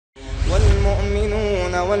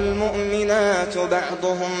والمؤمنات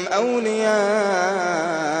بعضهم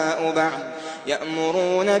أولياء بعض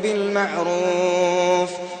يأمرون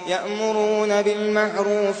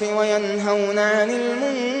بالمعروف وينهون عن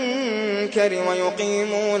المنكر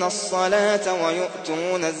ويقيمون الصلاة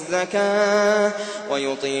ويؤتون الزكاة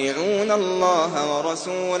ويطيعون الله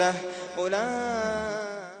ورسوله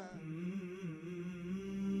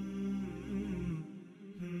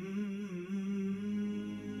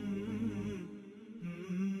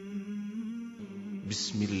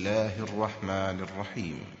বিসমিল্লাহির রহমানির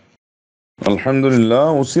রহিম। আলহামদুলিল্লাহ।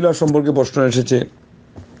 ওসিলা সম্পর্কে প্রশ্ন এসেছে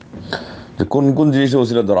যে কোন কোন জিনিসে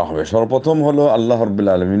ওসিলা ধরা হবে। সর্বপ্রথম হলো আল্লাহ রাব্বুল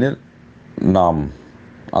আলামিনের নাম,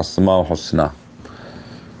 আসমা ও হোসনা।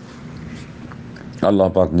 আল্লাহ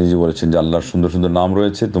পাক নিজে বলেছেন যে আল্লাহর সুন্দর সুন্দর নাম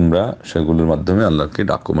রয়েছে, তোমরা সেগুলোর মাধ্যমে আল্লাহকে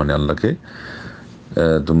ডাকো, মানে আল্লাহকে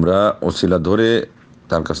তোমরা ওসিলা ধরে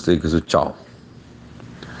তার কাছ থেকে কিছু চাও।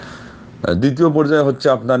 দ্বিতীয় পর্যায়ে হচ্ছে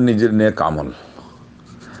আপনার নিজের নেক আমল।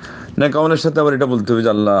 নেক আমলের সাথে আবার এটা বলতে হবে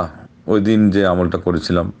যে আল্লাহ, ওই দিন যে আমলটা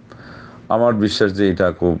করেছিলাম আমার বিশ্বাস যে এটা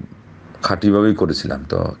খুব খাঁটিভাবেই করেছিলাম,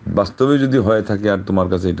 তো বাস্তবে যদি হয়ে থাকে আর তোমার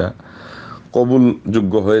কাছে এটা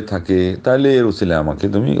কবুলযোগ্য হয়ে থাকে, তাহলে এর উসিলায় আমাকে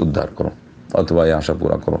তুমি উদ্ধার করো অথবা এই আশা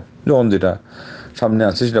পুরা করো। যখন যেটা সামনে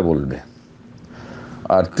আছে সেটা বলবে।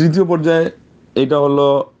 আর তৃতীয় পর্যায়ে এটা হলো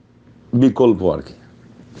বিকল্প আর কি,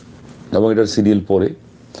 এবং এটার সিরিয়াল পরে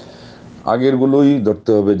আগেরগুলোই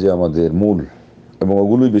ধরতে হবে যে আমাদের মূল, এবং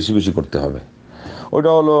ওগুলোই বেশি বেশি করতে হবে।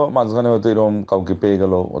 ওইটা হলো মাঝখানে হয়তো এরকম কাউকে পেয়ে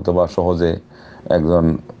গেল, অথবা সহজে একজন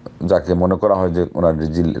যাকে মনে করা হয় যে ওনার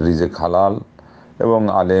রিজেক হালাল এবং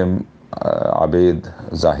আলেম, আবেদ,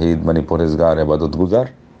 জাহিদ মানে পরেজগার, ইবাদত গুজার,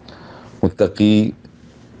 মুত্তাকি,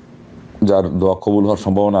 যার দোয়া কবুল হওয়ার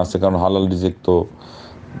সম্ভাবনা আছে, কারণ হালাল রিজেক তো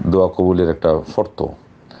দোয়া কবুলের একটা শর্ত।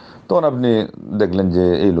 তখন আপনি দেখলেন যে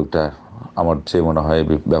এই লোকটা আমার চেয়ে মনে হয়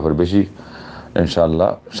ব্যাপারে বেশি ইনশাআল্লাহ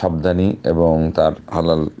সাবধানী, এবং তার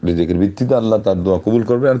হালাল রিজিকের ভিত্তিতে আল্লাহ তার দোয়া কবুল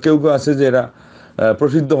করবে। আর কেউ কেউ আছে যে এরা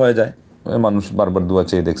প্রসিদ্ধ হয়ে যায়, মানুষ বারবার দোয়া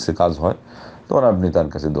চেয়ে দেখছে কাজ হয়, তখন আপনি তার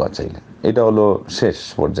কাছে দোয়া চাইলেন। এটা হলো শেষ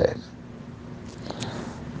পর্যায়ের।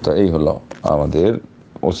 তো এই হলো আমাদের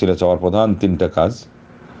ওসিলা চাওয়ার প্রধান তিনটা কাজ।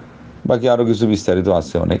 বাকি আরও কিছু বিস্তারিত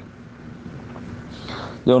আছে অনেক,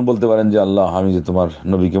 যেমন বলতে পারেন যে আল্লাহ, আমি যে তোমার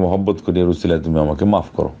নবীকে মহব্বত করি, এর উসিলায় তুমি আমাকে মাফ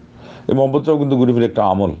করো। এই মহব্বতটাও কিন্তু ঘুরে ফিরে একটা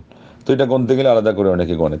আমল, তো এটা গণতে গেলে আলাদা করে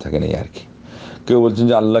অনেকে গণে থাকেন এই আর কি। কেউ বলছেন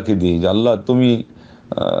যে আল্লাহকে দিই, যে আল্লাহ তুমি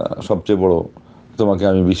সবচেয়ে বড়, তোমাকে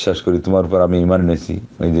আমি বিশ্বাস করি, তোমার উপর আমি ঈমান এনেছি।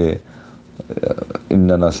 ওই যে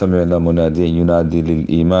ইন্নানা সামি'না মুনাদিয়ান ইউনাদি লিল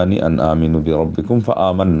ঈমানি আন আমিনু বিরাব্বিকুম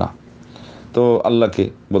ফাআমান্না, তো আল্লাহকে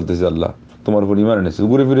বলতেছে আল্লাহ তোমার উপর ঈমান এনেছি।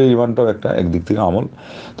 ঘুরে ফিরে ঈমানটাও একটা একদিক থেকে আমল।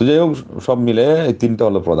 তো যাই হোক, সব মিলে এই তিনটা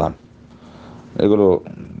হলো প্রধান, এগুলো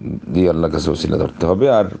দিয়ে আল্লাহর কাছে ওসিলা ধরতে হবে।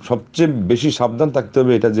 আর সবচেয়ে বেশি সাবধান থাকতে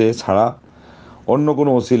হবে এটা যে ছাড়া অন্য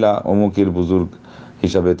কোনো ওসিলা, অমুকের বুজুর্গ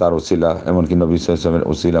হিসাবে তার ওসিলা, এমনকি নবী সাল্লাল্লাহু আলাইহি ওয়াসাল্লামের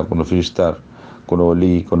ওসিলা, কোনো ফেরেশতার, কোনো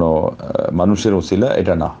ওলি, কোনো মানুষের ওসিলা,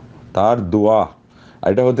 এটা না, তার দোয়া। আর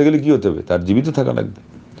এটা হতে গেলে কী হতে হবে? তার জীবিত থাকা লাগবে,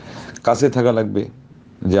 কাছে থাকা লাগবে,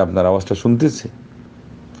 যে আপনার আওয়াজটা শুনতেছে,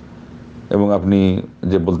 এবং আপনি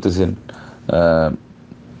যে বলতেছেন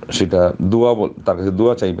সেটা দোয়া, তার কাছে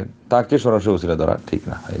দোয়া চাইবেন, তাকে সরাসরি ওসিলা ধরা ঠিক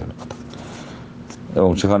না, এই হলো কথা। এবং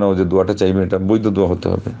সেখানেও যে দোয়াটা চাইবেন এটা বৈধ দোয়া হতে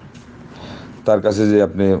হবে। তার কাছে যে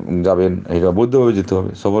আপনি যাবেন এটা বৈধভাবে যেতে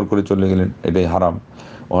হবে। সফর করে চলে গেলেন এটাই হারাম,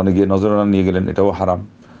 ওখানে গিয়ে নজরানা নিয়ে গেলেন এটাও হারাম,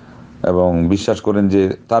 এবং বিশ্বাস করেন যে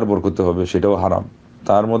তার বরকতে হবে সেটাও হারাম।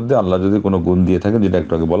 তার মধ্যে আল্লাহ যদি কোনো গুণ দিয়ে থাকেন, যেটা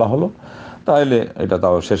একটু আগে বলা হলো, তাহলে এটা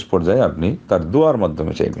তাও শেষ পর্যায়ে আপনি তার দোয়ার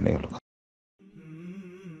মাধ্যমে চাইবেন, এই হলো।